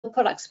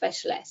Product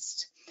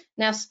Specialist.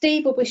 Now,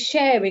 Steve will be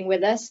sharing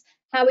with us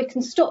how we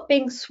can stop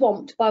being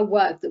swamped by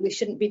work that we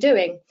shouldn't be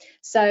doing.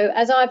 So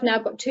as I've now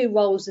got 2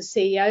 roles as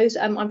CEOs,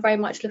 I'm very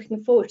much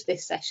looking forward to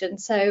this session.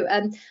 So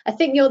I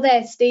think you're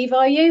there, Steve,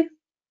 are you?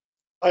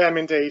 I am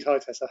indeed. Hi,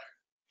 Tessa.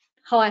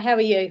 Hi, how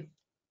are you?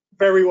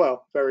 Very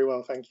well,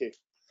 thank you.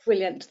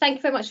 Brilliant. Thank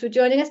you very much for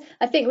joining us.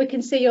 I think we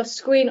can see your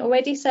screen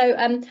already, so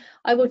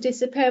I will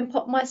disappear and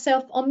pop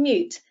myself on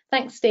mute.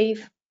 Thanks,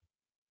 Steve.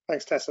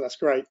 Thanks, Tessa, that's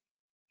great.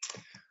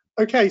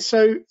 Okay,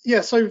 so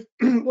what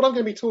I'm going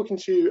to be talking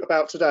to you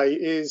about today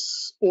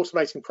is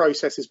automating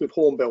processes with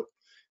Hornbill.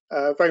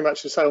 Very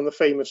much to say on the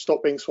theme of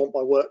stop being swamped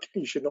by work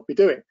you should not be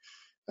doing.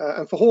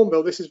 And for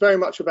Hornbill, this is very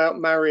much about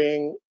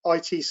marrying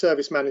IT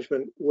service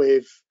management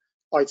with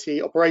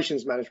IT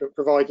operations management,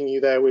 providing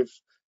you there with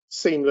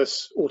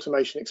seamless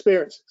automation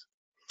experiences.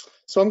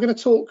 So I'm going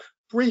to talk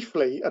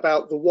briefly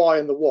about the why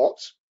and the what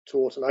to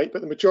automate,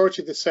 but the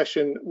majority of this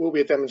session will be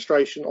a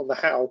demonstration on the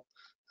how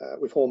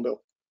with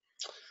Hornbill.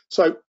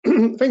 So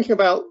thinking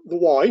about the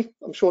why,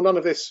 I'm sure none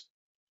of this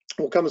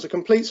will come as a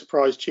complete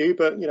surprise to you,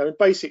 but in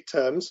basic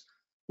terms,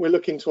 we're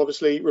looking to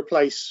obviously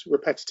replace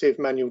repetitive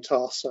manual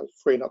tasks, so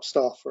freeing up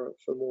staff for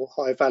more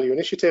higher value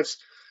initiatives.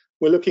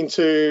 We're looking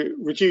to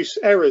reduce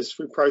errors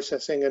through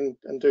processing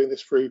and doing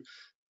this through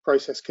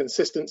process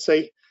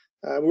consistency.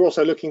 We're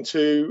also looking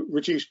to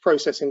reduce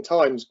processing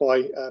times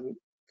by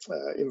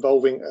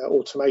involving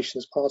automation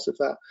as part of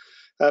that.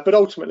 But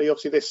ultimately,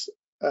 obviously, this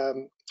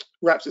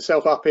wraps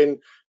itself up in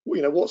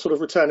what sort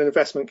of return on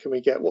investment can we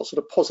get? What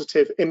sort of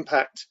positive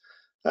impact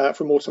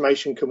from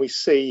automation can we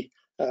see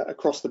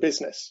across the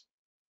business?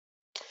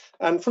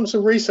 And from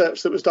some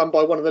research that was done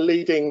by one of the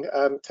leading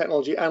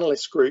technology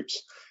analyst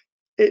groups,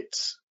 it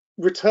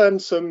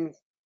returned some,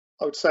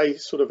 I would say,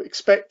 sort of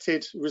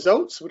expected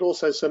results, but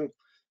also some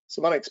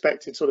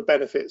unexpected sort of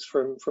benefits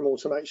from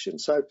automation.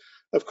 So,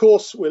 of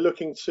course, we're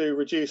looking to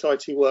reduce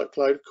IT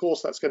workload. Of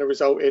course, that's going to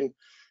result in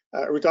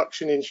a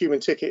reduction in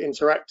human ticket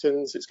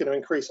interactions. It's going to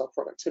increase our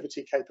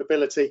productivity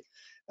capability.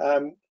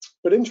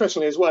 But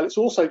interestingly as well, it's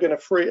also going to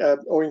free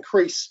or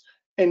increase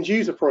end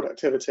user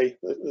productivity,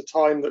 the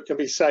time that can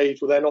be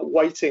saved where they're not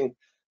waiting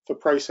for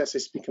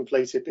processes to be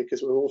completed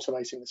because we're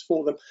automating this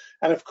for them.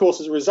 And of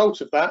course, as a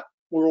result of that,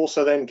 we're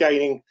also then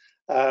gaining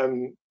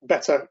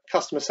better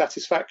customer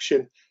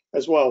satisfaction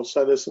as well.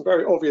 So there's some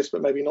very obvious,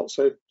 but maybe not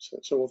so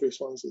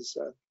obvious ones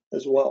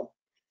as well.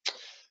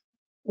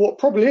 What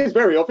probably is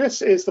very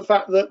obvious is the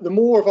fact that the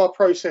more of our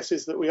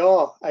processes that we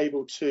are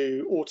able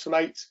to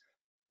automate,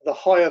 the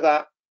higher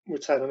that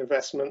return on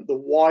investment, the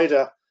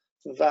wider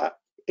that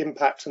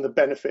impact and the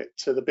benefit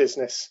to the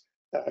business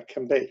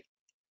can be.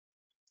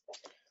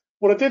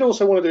 What I did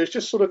also want to do is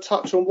just sort of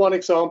touch on one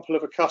example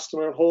of a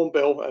customer in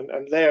Hornbill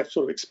and their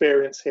sort of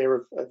experience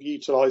here of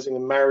utilising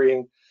and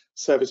marrying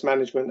service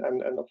management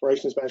and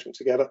operations management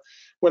together.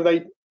 When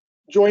they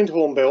joined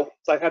Hornbill,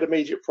 they had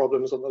immediate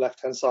problems on the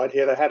left-hand side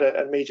here. They had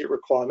an immediate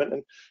requirement,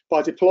 and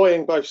by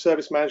deploying both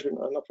service management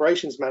and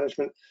operations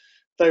management,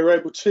 they were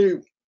able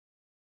to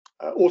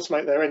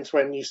automate their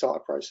end-to-end new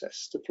starter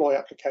process, deploy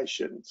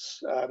applications,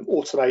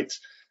 automate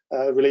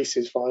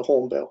releases via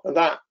Hornbill, and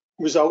that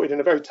resulted in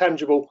a very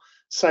tangible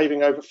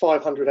saving over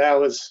 500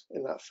 hours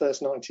in that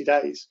first 90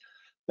 days.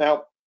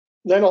 Now,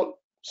 they're not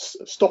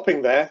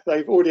stopping there.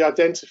 They've already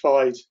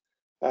identified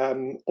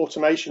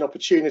automation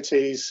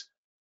opportunities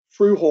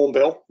through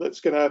Hornbill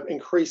that's going to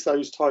increase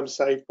those times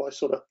saved by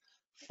sort of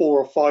 4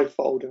 or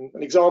 5-fold.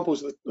 And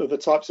examples of the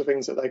types of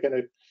things that they're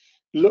going to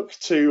look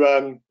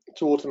to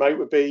automate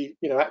would be,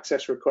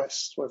 access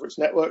requests, whether it's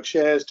network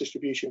shares,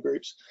 distribution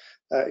groups,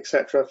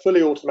 etc.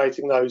 Fully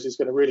automating those is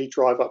going to really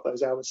drive up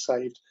those hours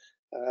saved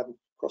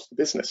across the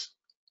business.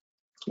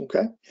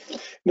 Okay.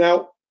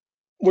 Now,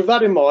 with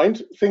that in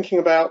mind, thinking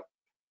about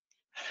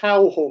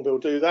how Hornbill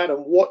do that and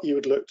what you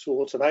would look to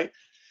automate,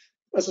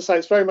 as I say,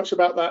 it's very much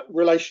about that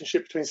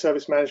relationship between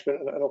service management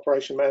and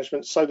operation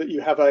management so that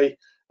you have a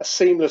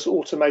seamless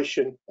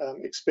automation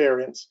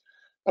experience.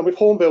 And with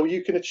Hornbill,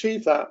 you can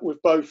achieve that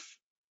with both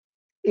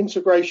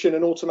integration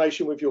and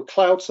automation with your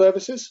cloud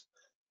services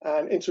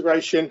and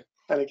integration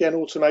and again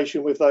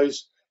automation with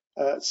those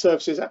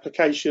services,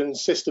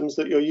 applications, systems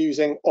that you're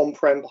using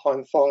on-prem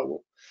behind the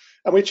firewall.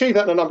 And we achieve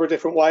that in a number of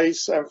different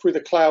ways. Through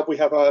the cloud, we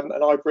have an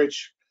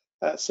iBridge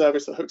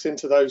service that hooks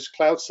into those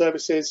cloud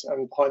services,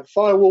 and behind the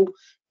firewall,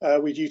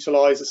 we'd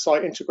utilize a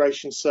site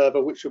integration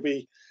server, which will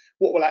be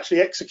what will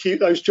actually execute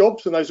those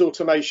jobs and those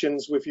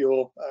automations with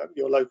your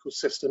local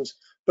systems.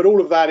 But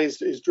all of that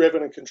is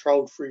driven and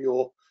controlled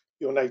through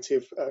your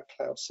native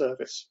cloud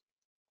service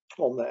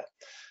on there.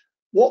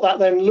 What that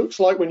then looks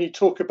like when you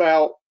talk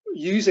about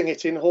using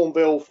it in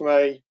Hornbill from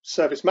a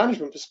service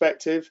management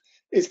perspective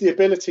is the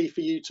ability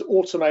for you to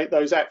automate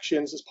those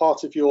actions as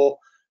part of your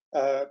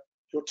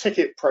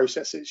ticket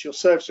processes, your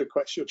service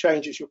requests, your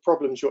changes, your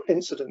problems, your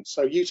incidents.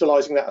 So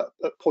utilizing that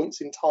at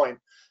points in time.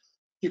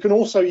 You can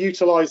also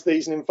utilize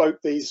these and invoke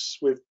these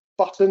with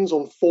buttons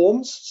on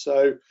forms.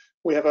 So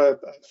we have a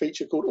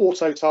feature called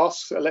auto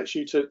tasks that lets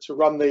you to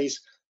run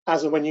these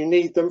as and when you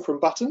need them from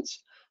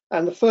buttons.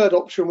 And the third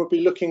option would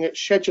be looking at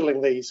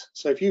scheduling these.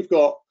 So if you've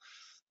got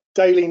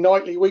daily,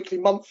 nightly, weekly,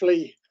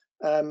 monthly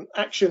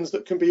actions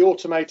that can be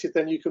automated,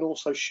 then you can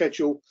also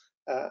schedule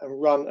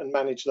and run and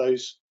manage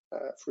those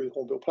through the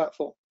Hornbill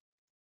platform.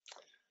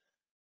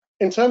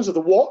 In terms of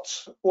the what,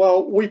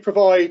 well, we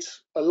provide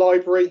a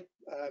library,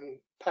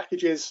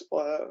 packages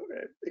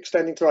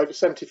extending to over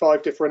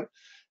 75 different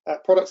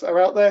products that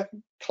are out there,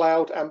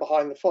 cloud and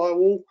behind the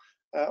firewall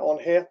on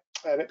here.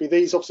 And it'd be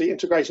these, obviously,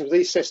 integrations with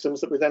these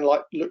systems that we then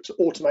look to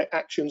automate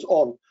actions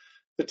on.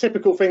 The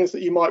typical things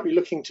that you might be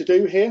looking to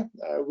do here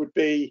would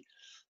be,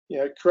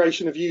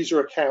 creation of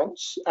user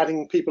accounts,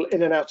 adding people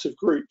in and out of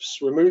groups,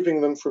 removing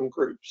them from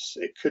groups.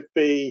 It could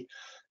be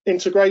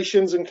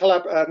integrations and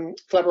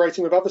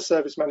collaborating with other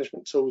service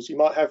management tools. You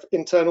might have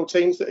internal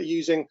teams that are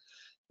using,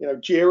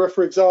 Jira,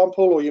 for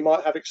example, or you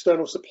might have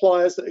external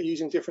suppliers that are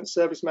using different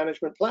service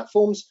management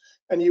platforms,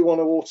 and you want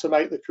to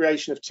automate the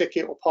creation of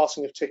ticket or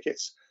passing of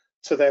tickets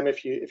to them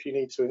if you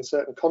need to in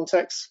certain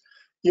contexts.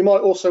 You might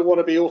also want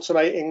to be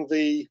automating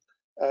the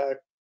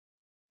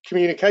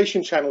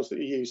communication channels that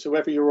you use. So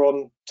whether you're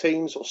on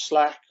Teams or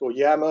Slack or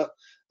Yammer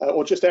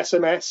or just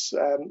SMS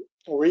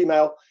or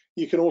email,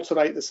 you can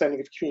automate the sending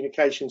of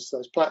communications to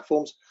those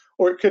platforms,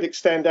 or it could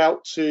extend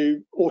out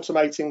to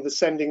automating the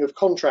sending of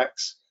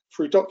contracts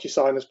through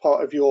DocuSign as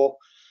part of your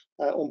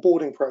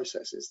onboarding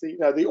processes.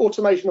 The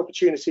automation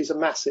opportunities are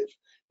massive.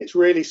 It's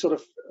really sort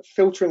of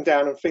filtering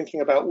down and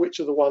thinking about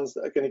which are the ones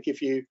that are going to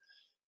give you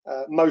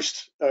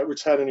most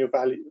return on your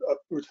value,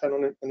 return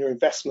on your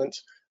investment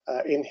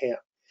in here.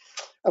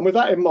 And with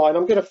that in mind,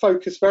 I'm going to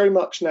focus very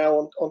much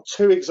now on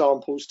two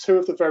examples, two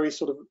of the very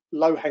sort of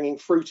low-hanging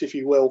fruit, if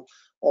you will,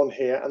 on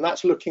here, and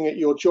that's looking at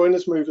your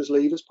joiners, movers,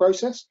 leavers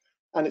process,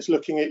 and it's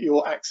looking at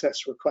your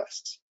access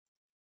requests.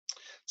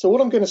 So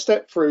what I'm going to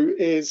step through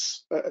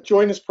is a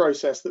joiners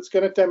process that's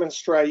going to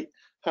demonstrate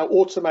how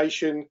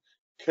automation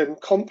can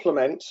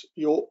complement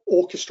your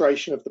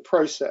orchestration of the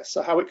process,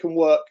 so how it can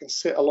work and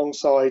sit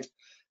alongside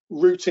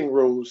routing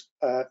rules,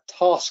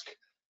 task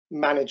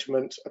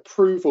management,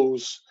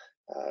 approvals,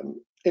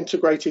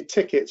 integrated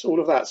tickets, all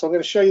of that. So I'm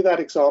going to show you that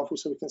example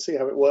so we can see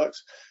how it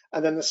works.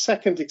 And then the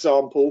second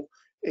example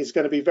is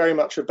going to be very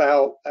much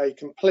about a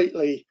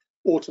completely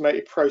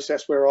automated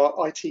process where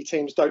our IT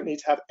teams don't need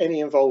to have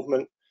any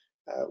involvement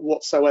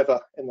whatsoever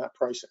in that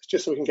process,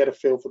 just so we can get a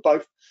feel for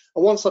both.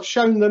 And once I've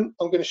shown them,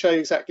 I'm going to show you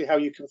exactly how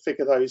you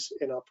configure those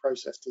in our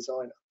process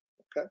designer.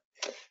 Okay.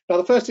 Now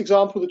the first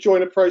example, the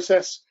joiner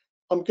process,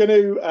 I'm going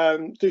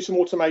to do some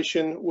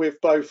automation with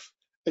both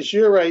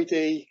Azure AD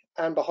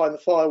and behind the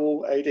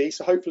firewall AD.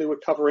 So hopefully we're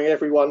covering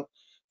everyone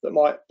that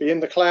might be in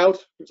the cloud,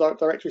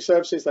 directory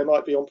services, they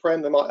might be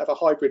on-prem, they might have a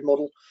hybrid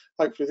model.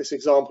 Hopefully this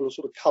example will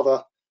sort of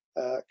cover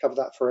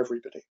that for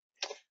everybody.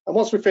 And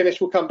once we're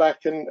finished, we'll come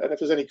back and if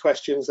there's any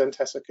questions, then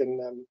Tessa can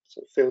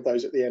sort of field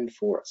those at the end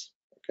for us.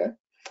 Okay.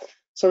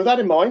 So with that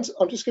in mind,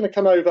 I'm just going to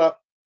come over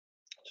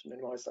to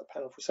minimize that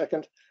panel for a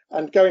second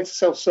and go into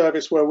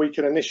self-service where we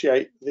can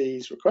initiate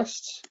these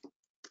requests.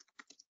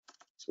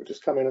 So we'll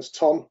just come in as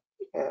Tom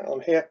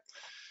on here.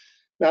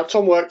 Now,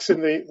 Tom works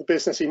in the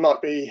business. He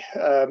might be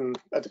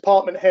a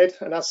department head,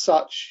 and as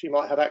such, he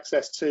might have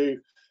access to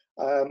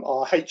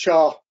our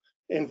HR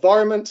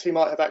environment. He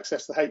might have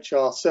access to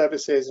HR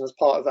services, and as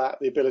part of that,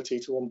 the ability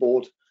to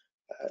onboard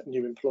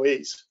new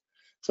employees.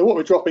 So what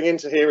we're dropping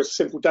into here is a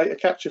simple data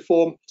capture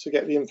form to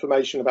get the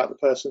information about the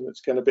person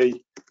that's going to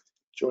be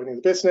joining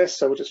the business.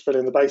 So we'll just fill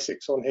in the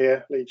basics on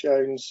here. Lee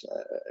Jones,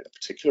 in a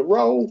particular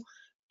role,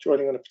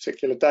 joining on a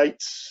particular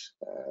date,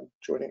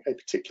 joining a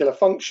particular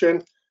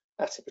function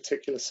at a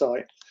particular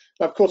site.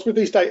 Now, of course, with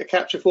these data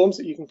capture forms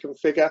that you can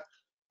configure,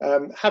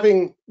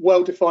 having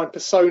well-defined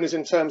personas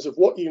in terms of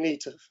what you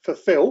need to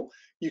fulfill,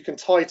 you can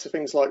tie to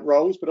things like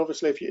roles, but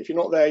obviously if you're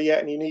not there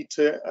yet and you need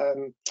to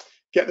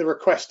get the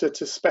requester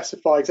to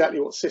specify exactly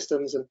what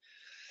systems and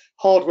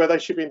hardware they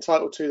should be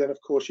entitled to, then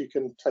of course you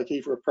can take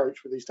either approach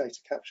with these data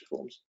capture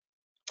forms.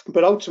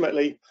 But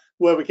ultimately,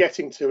 where we're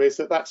getting to is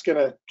that that's going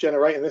to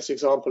generate, in this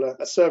example,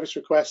 a service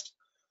request.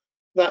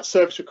 That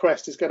service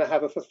request is going to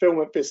have a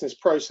fulfillment business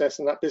process,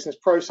 and that business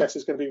process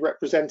is going to be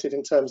represented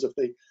in terms of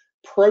the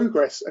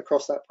progress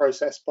across that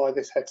process by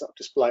this heads-up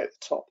display at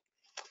the top.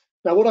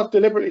 Now, what I've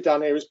deliberately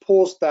done here is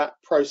paused that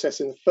process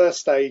in the first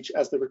stage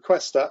as the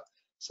requester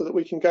so that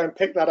we can go and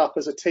pick that up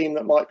as a team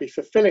that might be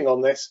fulfilling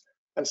on this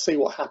and see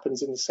what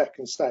happens in the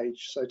second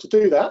stage. So to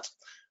do that,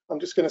 I'm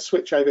just going to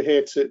switch over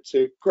here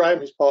to Graham,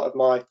 who's part of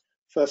my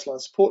first line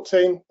support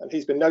team, and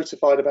he's been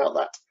notified about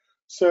that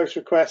service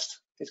request.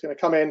 He's going to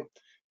come in,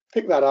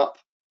 pick that up,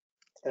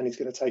 and he's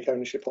going to take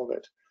ownership of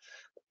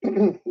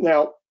it.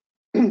 Now,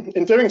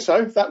 in doing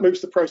so, that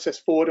moves the process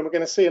forward, and we're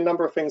going to see a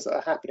number of things that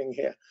are happening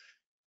here.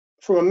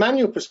 From a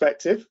manual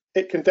perspective,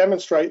 it can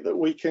demonstrate that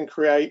we can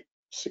create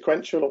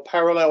sequential or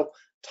parallel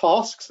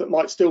tasks that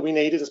might still be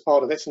needed as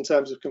part of this in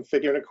terms of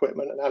configuring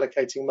equipment and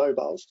allocating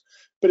mobiles.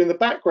 But in the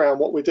background,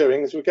 what we're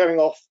doing is we're going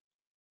off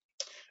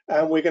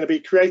and we're going to be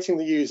creating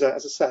the user,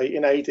 as I say,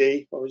 in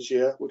AD or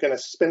Azure. We're going to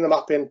spin them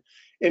up in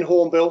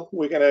Hornbill.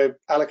 We're going to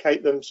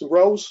allocate them some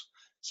roles.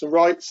 some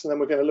rights, and then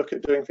we're going to look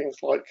at doing things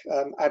like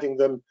adding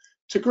them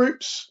to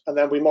groups, and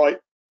then we might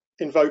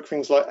invoke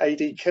things like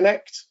AD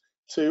Connect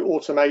to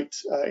automate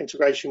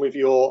integration with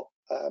your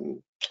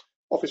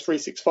Office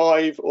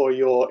 365 or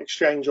your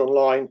Exchange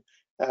Online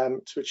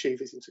to achieve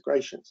these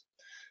integrations.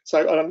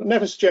 So I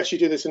never suggest you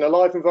do this in a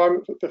live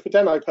environment, but for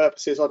demo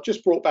purposes, I've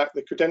just brought back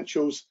the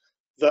credentials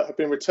that have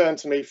been returned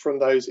to me from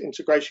those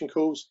integration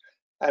calls.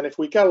 And if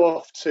we go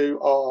off to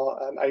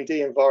our AD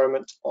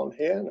environment on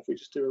here, and if we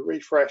just do a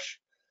refresh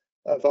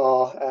of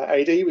our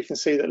AD, we can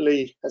see that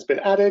Lee has been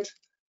added.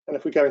 And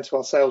if we go into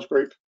our sales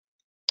group,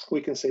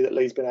 we can see that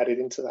Lee's been added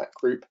into that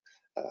group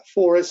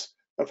for us.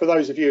 And for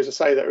those of you, as I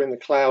say, that are in the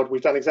cloud,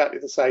 we've done exactly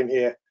the same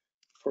here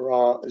for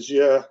our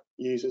Azure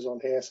users on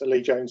here. So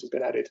Lee Jones has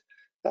been added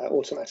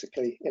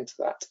automatically into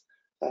that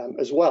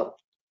as well.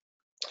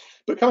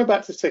 But coming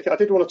back to the ticket, I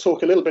did want to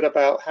talk a little bit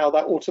about how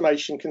that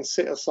automation can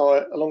sit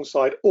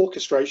alongside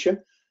orchestration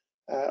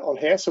on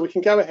here. So we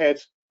can go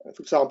ahead,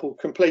 for example,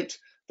 complete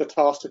the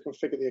task to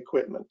configure the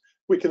equipment.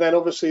 We can then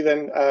obviously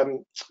then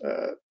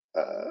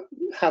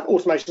have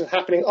automation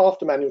happening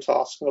after manual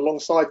tasks and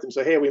alongside them.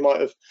 So here we might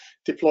have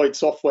deployed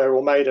software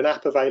or made an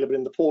app available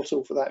in the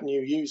portal for that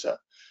new user.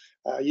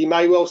 You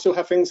may well still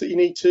have things that you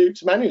need to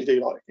manually do,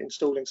 like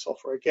installing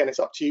software. Again, it's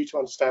up to you to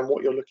understand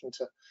what you're looking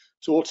to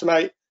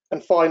automate.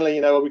 And finally,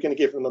 are we going to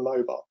give them a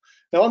mobile?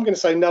 Now, I'm going to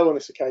say no on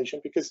this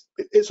occasion because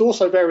it's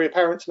also very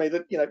apparent to me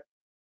that,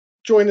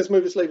 joiners,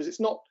 movers, leavers, it's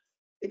not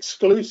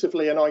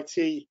exclusively an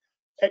IT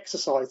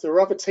exercise. There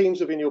are other teams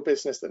within your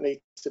business that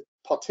need to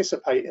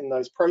participate in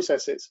those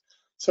processes.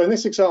 So in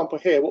this example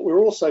here, what we're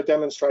also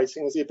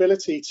demonstrating is the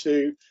ability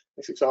to,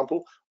 this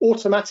example,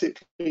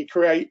 automatically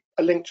create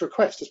a linked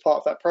request as part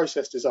of that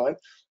process design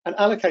and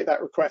allocate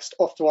that request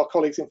off to our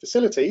colleagues in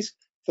facilities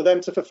for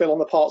them to fulfill on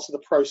the parts of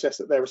the process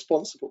that they're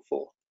responsible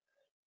for.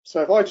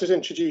 So if I just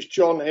introduce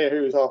John here,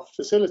 who is our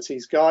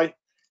facilities guy,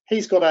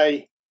 he's got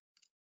a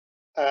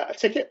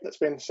ticket that's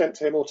been sent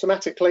to him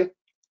automatically.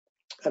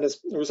 And as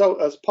a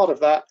result, as part of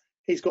that,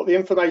 he's got the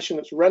information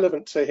that's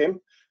relevant to him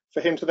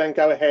for him to then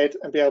go ahead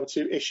and be able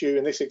to issue,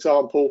 in this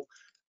example,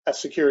 a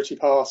security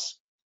pass.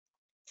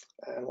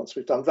 And once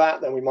we've done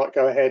that, then we might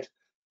go ahead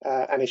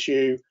and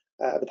issue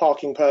the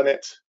parking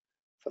permit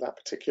for that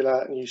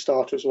particular new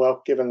starter as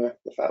well, given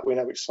the fact we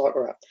know which site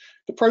we're at.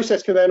 The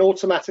process can then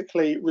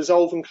automatically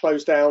resolve and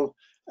close down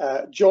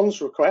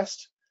John's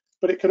request,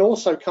 but it can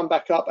also come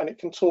back up and it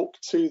can talk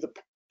to the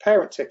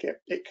parent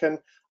ticket. It can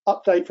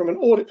update from an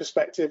audit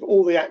perspective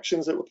all the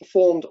actions that were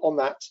performed on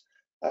that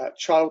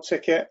child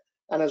ticket,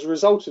 and as a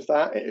result of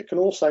that, it can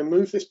also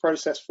move this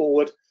process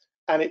forward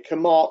and it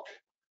can mark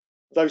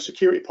those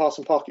security pass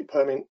and parking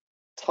permit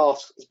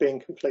tasks as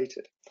being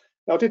completed.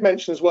 Now, I did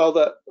mention as well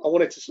that I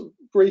wanted to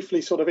briefly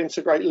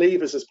integrate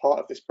leavers as part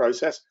of this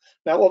process.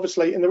 Now,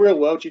 obviously, in the real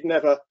world, you'd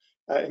never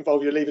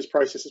involve your leavers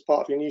process as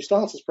part of your new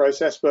starters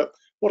process, but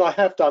what I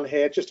have done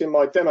here, just in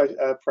my demo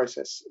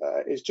process,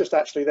 is just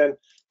actually then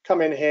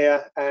come in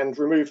here and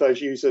remove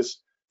those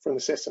users from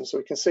the system. So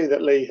we can see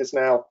that Lee has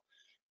now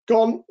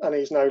gone and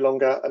he's no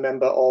longer a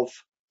member of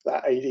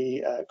that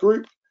AD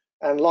group.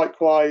 And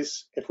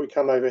likewise, if we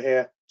come over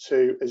here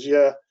to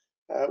Azure,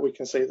 we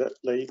can see that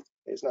Lee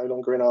is no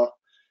longer in our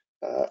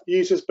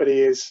users, but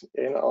he is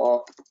in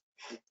our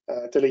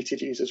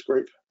deleted users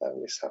group,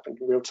 and this happened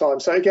in real time.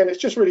 So again, it's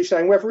just really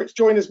saying whether it's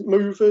joiners,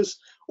 movers,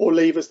 or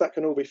leavers, that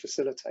can all be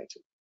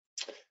facilitated.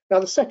 Now,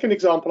 the second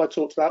example I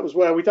talked about was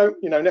where we don't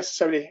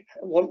necessarily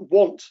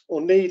want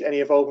or need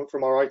any involvement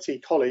from our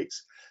IT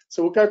colleagues.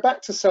 So we'll go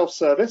back to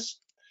self-service,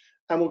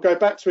 and we'll go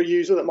back to a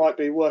user that might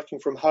be working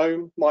from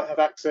home, might have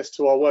access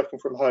to our working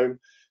from home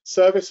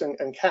service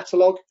and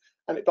catalog,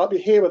 and it might be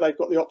here where they've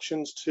got the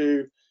options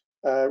to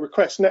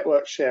request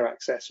network share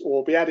access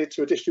or be added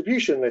to a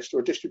distribution list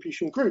or a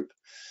distribution group.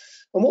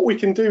 And what we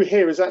can do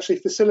here is actually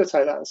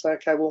facilitate that and say,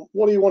 okay, well,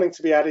 what are you wanting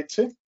to be added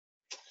to?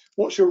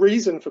 What's your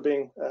reason for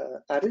being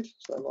added?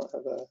 So I might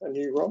have a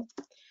new role.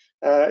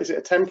 Is it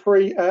a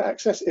temporary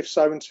access? If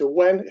so, until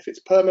when? If it's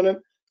permanent,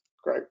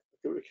 great.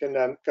 We can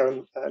go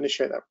and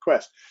initiate that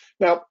request.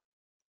 Now,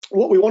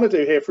 what we want to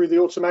do here through the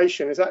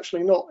automation is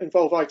actually not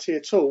involve IT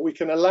at all. We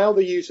can allow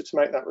the user to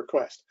make that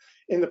request.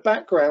 In the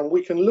background,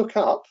 we can look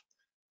up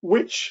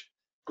which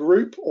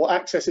group or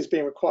access is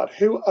being required,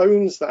 who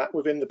owns that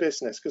within the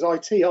business,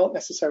 because IT aren't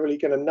necessarily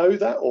going to know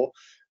that, or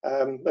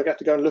they'll have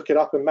to go and look it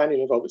up and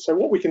manually involve it. So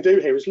what we can do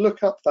here is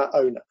look up that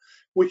owner.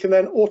 We can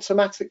then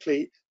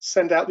automatically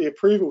send out the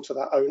approval to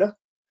that owner,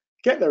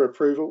 get their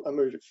approval and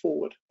move it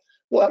forward.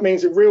 What that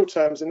means in real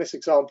terms in this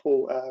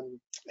example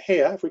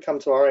here, if we come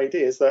to our AD,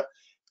 is that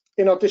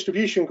in our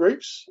distribution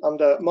groups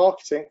under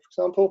marketing,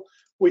 for example,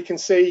 we can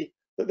see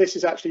that this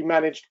is actually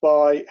managed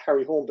by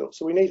Harry Hornbill.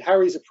 So we need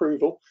Harry's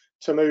approval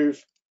to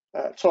move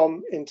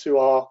Tom into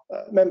our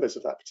members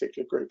of that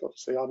particular group.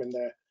 Obviously, I'm in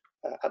there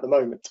at the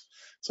moment.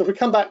 So if we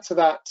come back to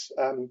that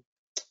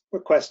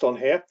request on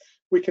here,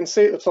 we can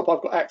see at the top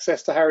I've got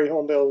access to Harry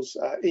Hornbill's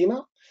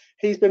email.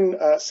 He's been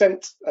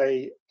sent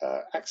a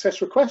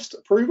access request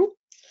approval.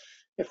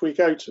 If we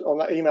go on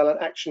that email and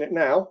action it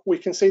now, we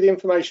can see the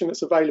information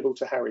that's available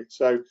to Harry.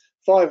 So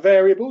Via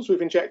variables,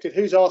 we've injected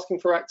who's asking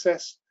for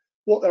access,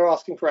 what they're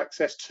asking for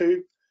access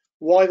to,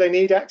 why they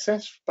need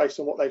access based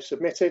on what they've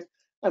submitted,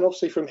 and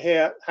obviously from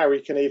here,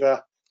 Harry can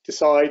either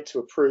decide to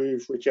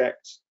approve,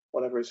 reject,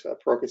 whatever his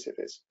prerogative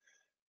is.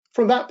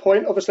 From that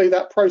point, obviously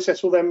that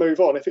process will then move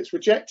on. If it's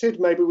rejected,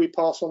 maybe we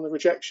pass on the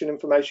rejection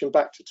information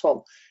back to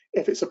Tom.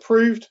 If it's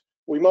approved,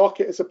 we mark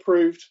it as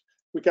approved,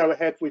 we go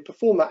ahead, we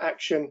perform that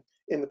action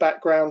in the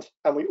background,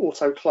 and we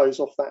auto close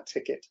off that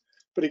ticket.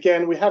 But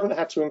again, we haven't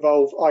had to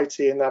involve IT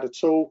in that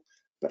at all.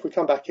 And if we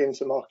come back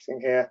into marketing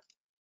here,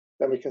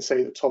 then we can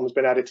see that Tom has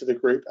been added to the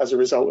group as a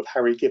result of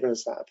Harry giving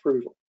us that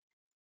approval.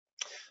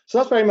 So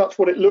that's very much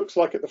what it looks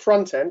like at the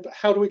front end, but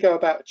how do we go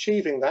about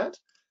achieving that?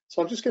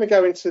 So I'm just going to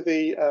go into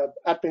the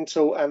admin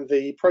tool and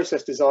the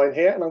process design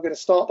here, and I'm going to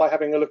start by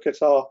having a look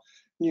at our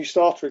new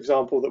starter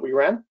example that we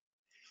ran.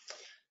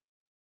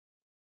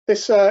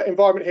 This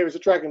environment here is a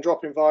drag and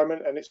drop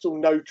environment, and it's all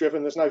node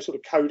driven. There's no sort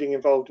of coding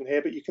involved in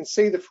here, but you can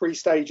see the 3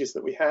 stages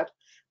that we had.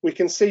 We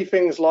can see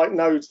things like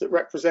nodes that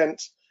represent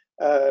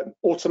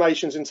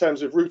automations in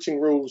terms of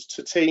routing rules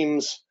to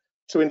teams,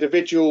 to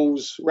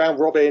individuals, round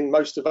robin,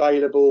 most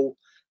available,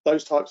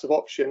 those types of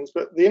options.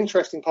 But the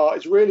interesting part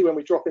is really when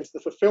we drop into the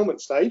fulfillment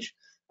stage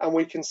and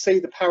we can see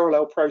the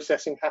parallel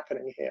processing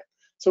happening here.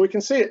 So we can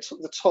see at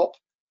the top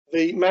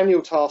the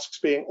manual tasks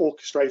being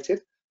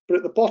orchestrated, but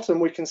at the bottom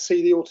we can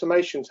see the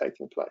automation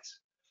taking place.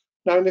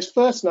 Now in this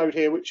first node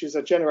here, which is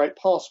a generate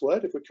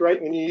password, if we're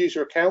creating a new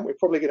user account, we're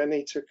probably going to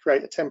need to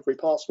create a temporary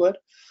password.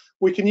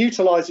 We can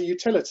utilize a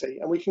utility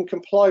and we can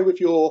comply with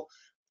your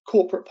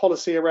corporate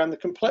policy around the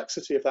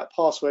complexity of that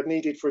password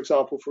needed, for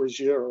example, for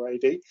Azure or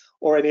AD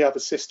or any other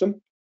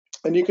system.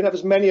 And you can have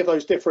as many of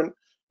those different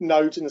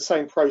nodes in the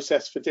same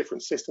process for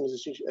different systems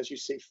as you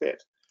see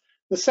fit.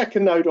 The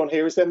second node on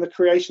here is then the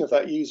creation of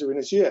that user in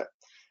Azure.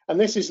 And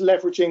this is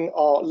leveraging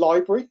our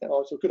library, and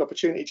it's a good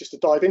opportunity just to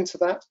dive into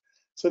that.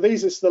 So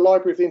these is the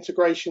library of the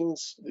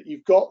integrations that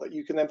you've got that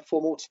you can then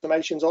perform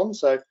automations on.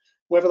 So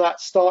whether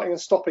that's starting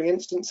and stopping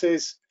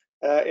instances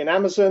in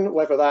Amazon,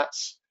 whether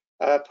that's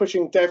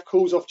pushing dev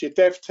calls off to your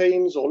dev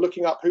teams or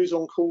looking up who's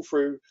on call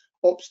through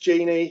Ops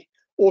Genie,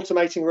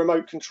 automating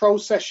remote control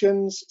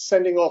sessions,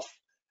 sending off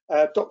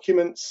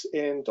documents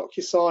in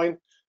DocuSign,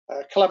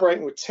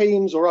 collaborating with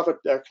Teams or other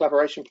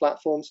collaboration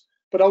platforms.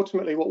 But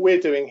ultimately what we're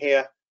doing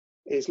here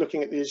is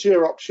looking at the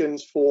Azure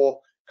options for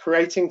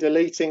creating,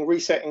 deleting,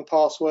 resetting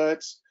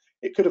passwords.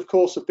 It could of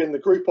course have been the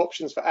group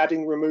options for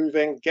adding,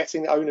 removing,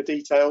 getting owner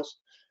details.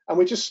 And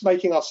we're just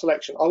making our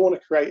selection. I want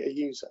to create a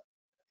user.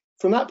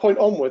 From that point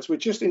onwards, we're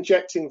just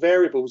injecting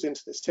variables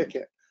into this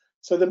ticket.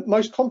 So the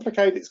most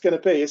complicated it's going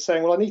to be is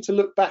saying, well, I need to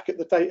look back at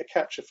the data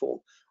capture form,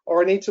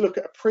 or I need to look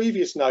at a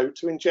previous node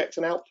to inject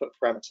an output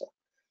parameter.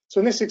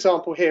 So in this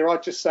example here,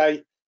 I'd just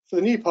say, for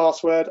the new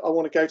password, I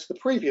want to go to the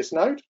previous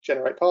node,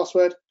 generate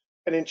password,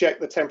 and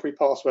inject the temporary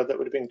password that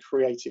would have been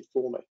created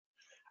for me.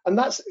 And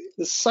that's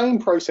the same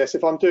process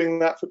if I'm doing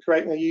that for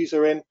creating a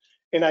user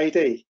in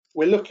AD.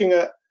 We're looking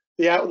at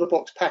the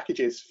out-of-the-box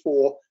packages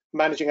for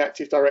managing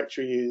Active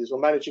Directory users or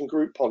managing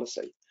group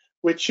policy.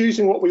 We're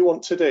choosing what we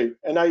want to do,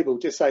 enable,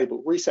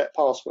 disable, reset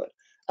password,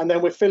 and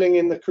then we're filling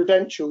in the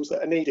credentials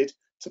that are needed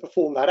to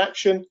perform that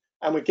action,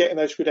 and we're getting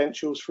those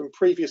credentials from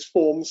previous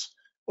forms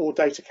or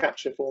data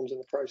capture forms in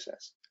the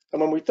process.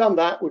 And when we've done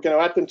that, we're going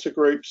to add them to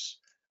groups,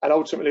 and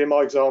ultimately in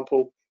my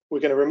example, we're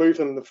going to remove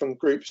them from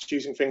groups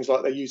using things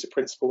like their user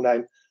principal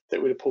name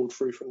that would have pulled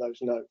through from those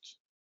nodes.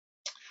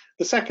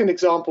 The second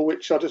example,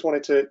 which I just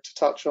wanted to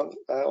touch on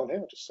here,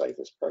 I'll just save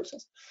this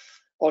process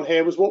on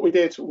here, was what we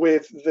did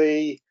with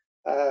the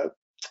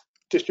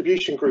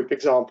distribution group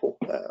example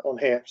on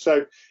here.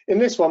 So in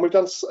this one, we've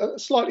done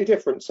slightly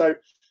different. So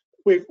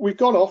we've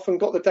gone off and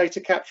got the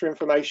data capture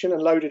information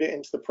and loaded it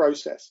into the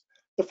process.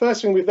 The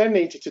first thing we've then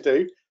needed to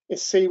do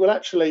is see, well,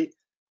 actually,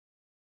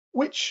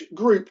 which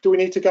group do we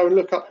need to go and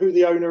look up who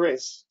the owner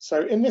is?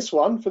 So in this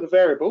one, for the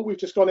variable, we've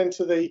just gone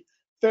into the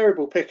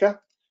variable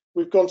picker.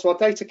 We've gone to our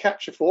data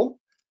capture form.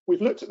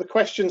 We've looked at the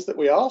questions that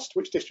we asked,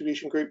 which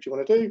distribution group do you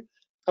want to do?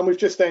 And we've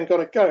just then got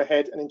to go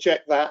ahead and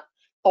inject that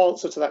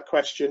answer to that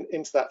question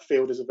into that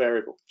field as a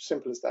variable.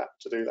 Simple as that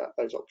to do that,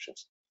 those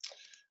options.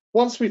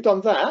 Once we've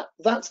done that,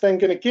 that's then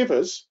going to give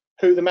us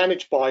who the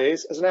managed by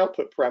is as an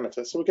output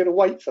parameter. So we're going to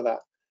wait for that.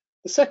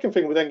 The second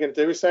thing we're then going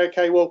to do is say,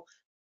 okay, well,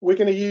 we're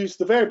going to use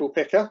the variable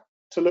picker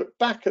to look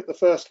back at the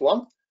first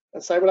one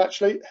and say, well,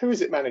 actually, who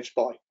is it managed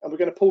by? And we're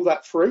going to pull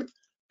that through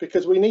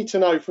because we need to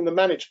know from the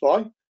managed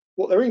by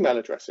what their email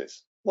address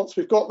is. Once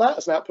we've got that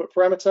as an output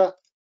parameter,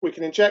 we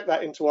can inject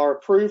that into our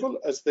approval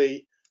as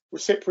the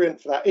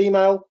recipient for that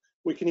email.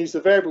 We can use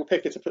the variable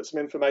picker to put some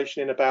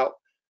information in about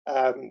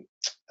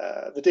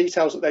the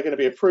details that they're going to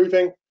be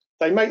approving.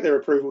 They make their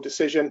approval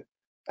decision,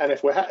 and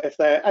if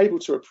they're able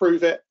to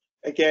approve it,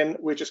 again,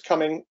 we're just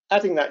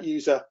adding that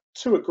user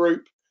to a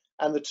group,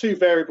 and the two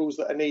variables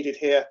that are needed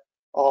here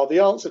are the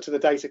answer to the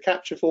data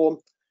capture form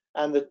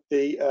and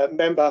the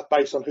member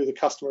based on who the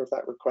customer of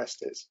that request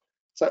is.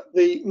 So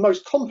the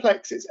most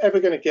complex it's ever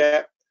going to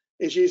get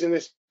is using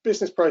this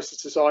business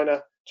process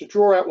designer to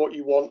draw out what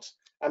you want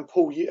and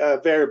pull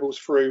variables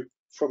through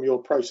from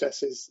your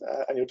processes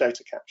and your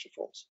data capture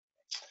forms.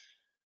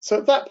 So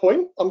at that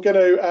point, I'm going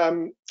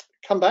to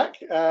come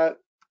back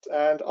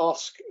and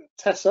ask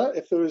Tessa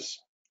if there was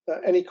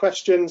any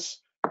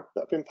questions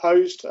that have been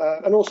posed,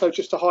 and also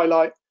just to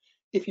highlight,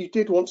 if you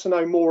did want to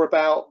know more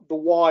about the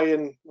why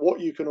and what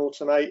you can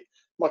automate,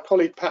 my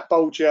colleague Pat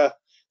Bolger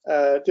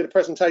did a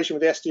presentation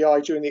with the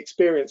SDI during the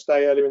Experience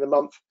Day earlier in the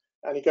month,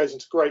 and he goes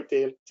into great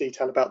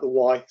detail about the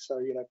why. So,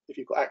 you know, if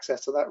you've got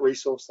access to that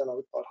resource, then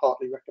I'd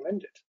heartily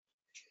recommend it.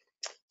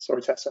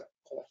 Sorry, Tessa.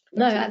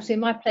 No,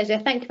 absolutely, my pleasure.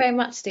 Thank you very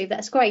much, Steve.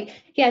 That's great.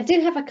 Yeah, I do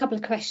have a couple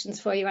of questions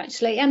for you,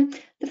 actually.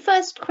 The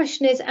first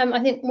question is, I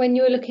think when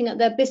you were looking at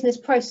the business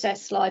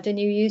process slide and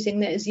you were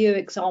using the Azure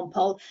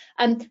example,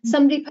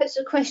 somebody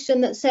posted a question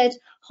that said,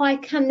 "Hi,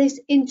 can this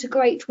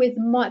integrate with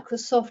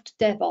Microsoft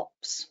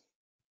DevOps?"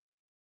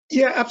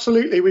 Yeah,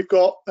 absolutely. We've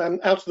got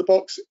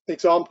out-of-the-box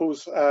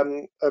examples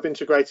of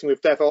integrating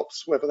with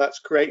DevOps, whether that's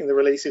creating the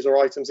releases or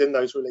items in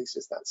those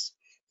releases. That's,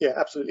 yeah,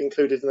 absolutely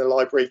included in the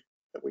library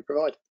that we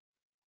provide.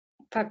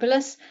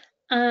 Fabulous.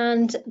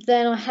 And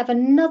then I have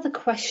another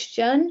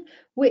question,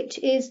 which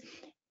is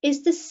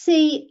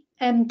the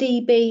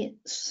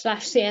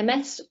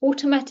CMDB/CMS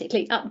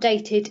automatically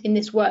updated in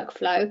this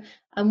workflow?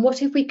 And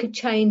what if we could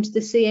change the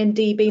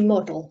CMDB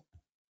model?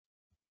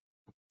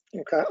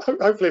 Okay,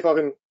 hopefully if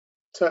I'm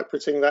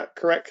interpreting that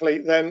correctly,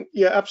 then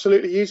yeah,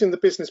 absolutely. Using the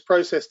business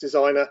process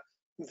designer,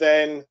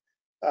 then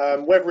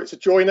whether it's a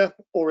joiner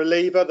or a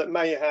lever that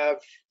may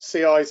have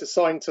CIs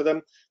assigned to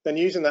them, then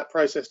using that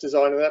process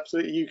designer,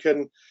 absolutely you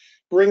can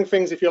bring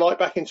things, if you like,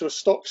 back into a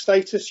stock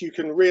status. You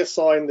can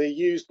reassign the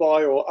used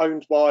by or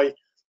owned by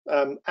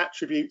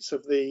attributes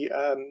of the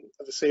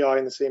CI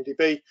and the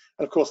CMDB,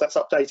 and of course that's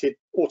updated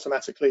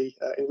automatically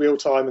in real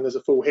time, and there's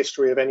a full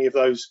history of any of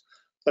those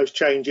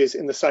changes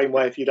in the same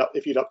way if you'd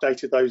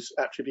updated those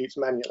attributes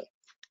manually.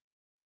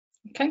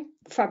 Okay,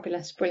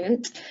 fabulous,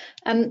 brilliant.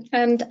 And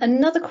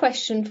another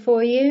question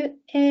for you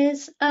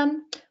is,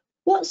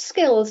 what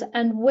skills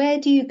and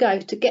where do you go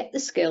to get the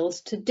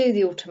skills to do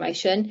the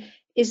automation?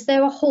 Is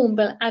there a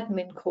Hornbill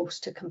admin course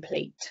to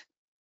complete?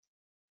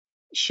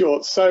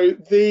 Sure. So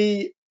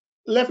the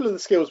level of the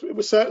skills,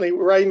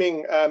 we're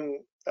aiming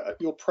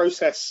your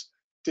process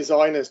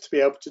designers to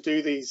be able to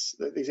do these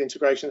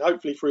integrations,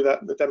 hopefully through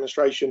the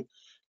demonstration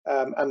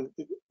and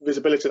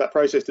visibility of that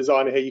process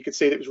designer here. You could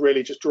see that it was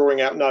really just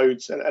drawing out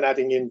nodes and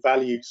adding in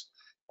values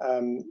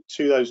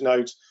to those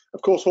nodes.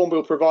 Of course,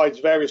 Hornbill provides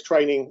various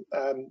training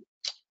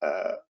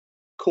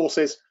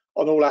courses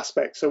on all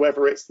aspects. So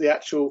whether it's the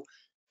actual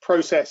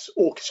process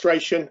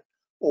orchestration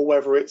or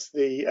whether it's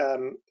the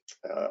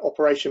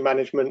operation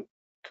management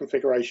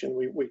configuration,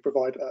 we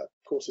provide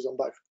courses on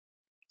both.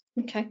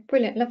 Okay,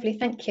 brilliant, lovely,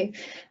 thank you.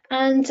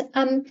 And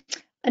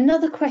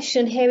another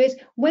question here is,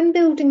 when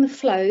building the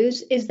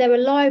flows, is there a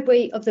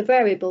library of the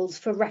variables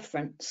for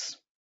reference?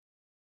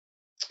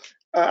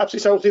 Absolutely.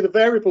 So obviously the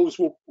variables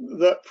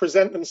that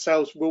present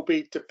themselves will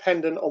be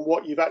dependent on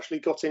what you've actually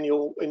got in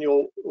your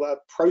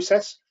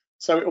process.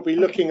 So it will be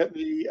looking at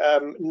the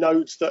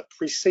nodes that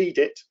precede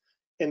it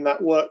in that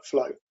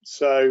workflow.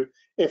 So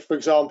if, for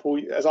example,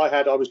 as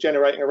I was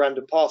generating a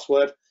random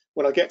password,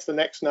 when I get to the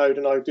next node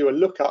and I do a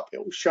lookup, it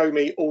will show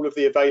me all of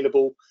the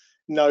available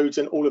nodes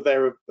and all of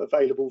their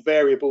available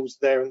variables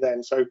there and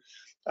then. So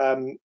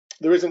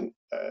there isn't,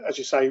 as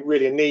you say,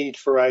 really a need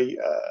for an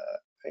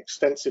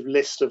extensive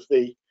list of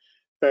the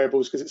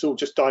variables, because it's all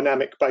just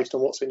dynamic based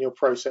on what's in your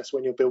process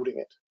when you're building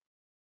it.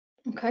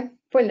 Okay,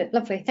 brilliant,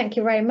 lovely, thank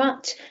you very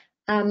much.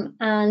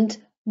 And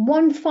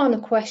one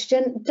final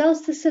question,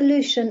 does the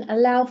solution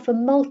allow for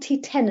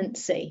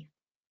multi-tenancy?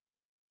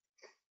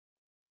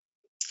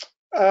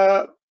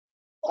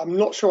 I'm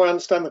not sure I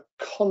understand the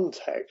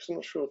context. I'm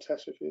not sure,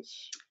 Tess, if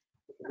it's...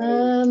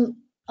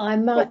 I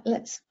might,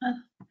 let's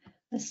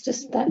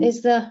just,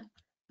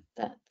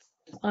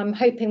 I'm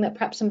hoping that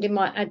perhaps somebody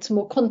might add some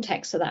more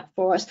context to that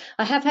for us.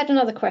 I have had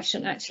another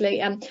question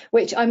actually,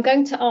 which I'm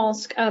going to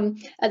ask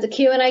at the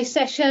Q&A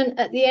session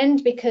at the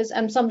end, because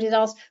somebody's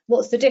asked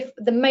what's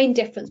the main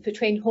difference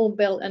between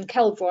Hornbill and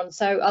Kelvron.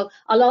 So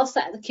I'll ask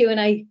that at the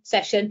Q&A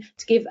session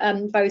to give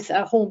both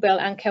Hornbill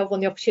and Kelvron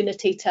the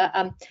opportunity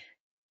to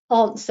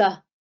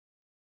answer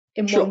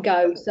in one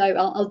go. So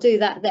I'll do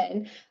that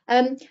then.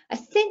 I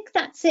think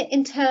that's it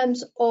in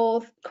terms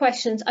of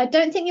questions. I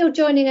don't think you're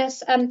joining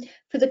us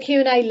for the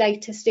Q&A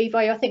later, Steve,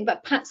 are you? I think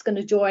but Pat's going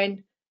to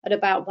join at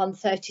about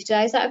 1:30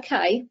 today. Is that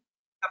okay?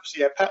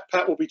 Absolutely, yeah.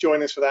 Pat will be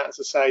joining us for that. As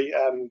I say,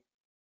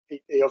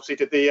 he obviously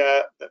did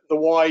the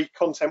why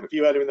content with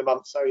you earlier in the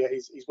month, so yeah,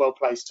 he's well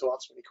placed to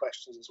answer any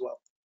questions as well.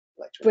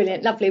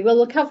 Brilliant, lovely. Well,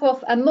 we'll cover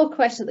off more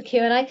questions at the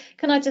Q&A.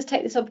 Can I just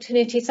take this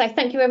opportunity to say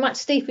thank you very much,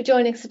 Steve, for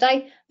joining us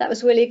today. That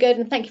was really good,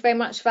 and thank you very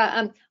much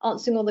for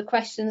answering all the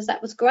questions.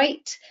 That was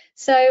great.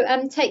 So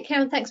take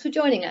care and thanks for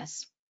joining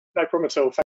us. No problem at all.